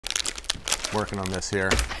working on this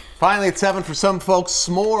here. Finally at 7 for some folks,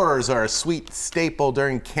 s'mores are a sweet staple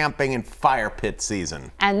during camping and fire pit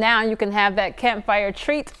season. And now you can have that campfire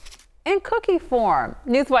treat in cookie form.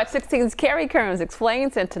 Newswatch 16's Carrie Kearns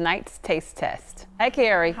explains in tonight's taste test. Hi,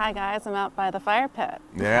 Carrie. Hi, guys. I'm out by the fire pit.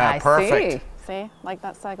 Yeah, perfect. See, like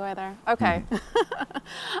that segue there? Okay.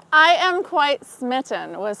 I am quite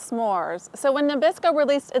smitten with s'mores. So when Nabisco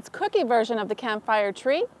released its cookie version of the campfire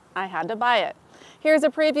treat, I had to buy it. Here's a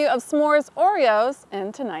preview of s'mores Oreos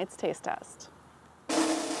in tonight's taste test.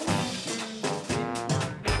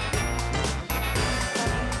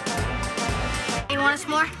 You want a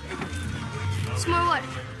s'more? S'more what?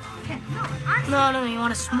 No, you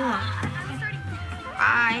want a s'more.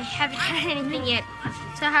 I haven't had anything yet,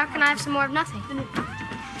 so how can I have some more of nothing?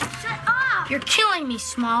 Shut up! You're killing me,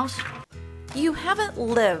 Smalls. You haven't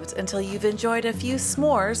lived until you've enjoyed a few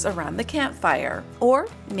s'mores around the campfire, or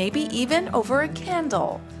maybe even over a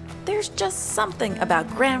candle. There's just something about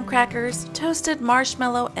graham crackers, toasted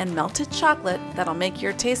marshmallow, and melted chocolate that'll make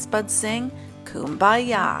your taste buds sing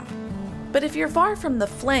Kumbaya. But if you're far from the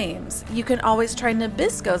flames, you can always try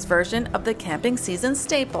Nabisco's version of the camping season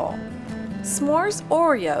staple. S'mores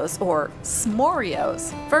Oreos, or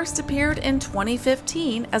S'moreos, first appeared in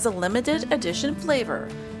 2015 as a limited edition flavor.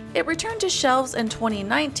 It returned to shelves in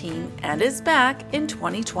 2019 and is back in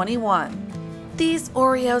 2021. These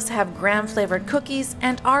Oreos have graham-flavored cookies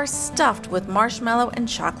and are stuffed with marshmallow and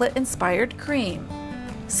chocolate-inspired cream.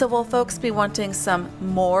 So will folks be wanting some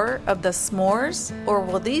more of the s'mores, or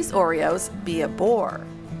will these Oreos be a bore?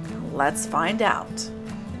 Let's find out.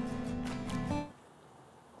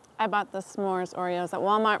 I bought the s'mores Oreos at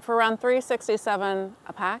Walmart for around $3.67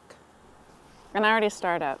 a pack, and I already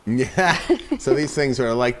started it. Yeah, so these things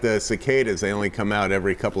are like the cicadas. They only come out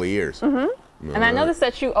every couple of years. Mm-hmm. And I noticed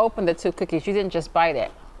that you opened the two cookies. You didn't just bite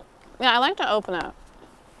it. Yeah, I like to open it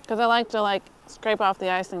because I like to scrape off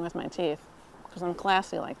the icing with my teeth because I'm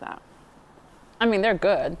classy like that. I mean, they're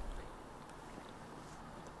good.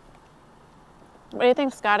 What do you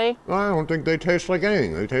think, Scotty? I don't think they taste like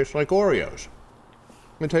anything. They taste like Oreos.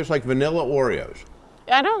 They taste like vanilla Oreos.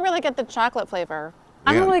 I don't really get the chocolate flavor.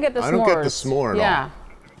 I don't really get the s'mores. I don't get the s'more at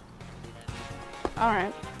all. All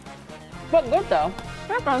right. But good, though.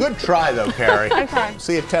 Good try, though, Carrie. Okay.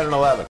 See you at 10 and 11.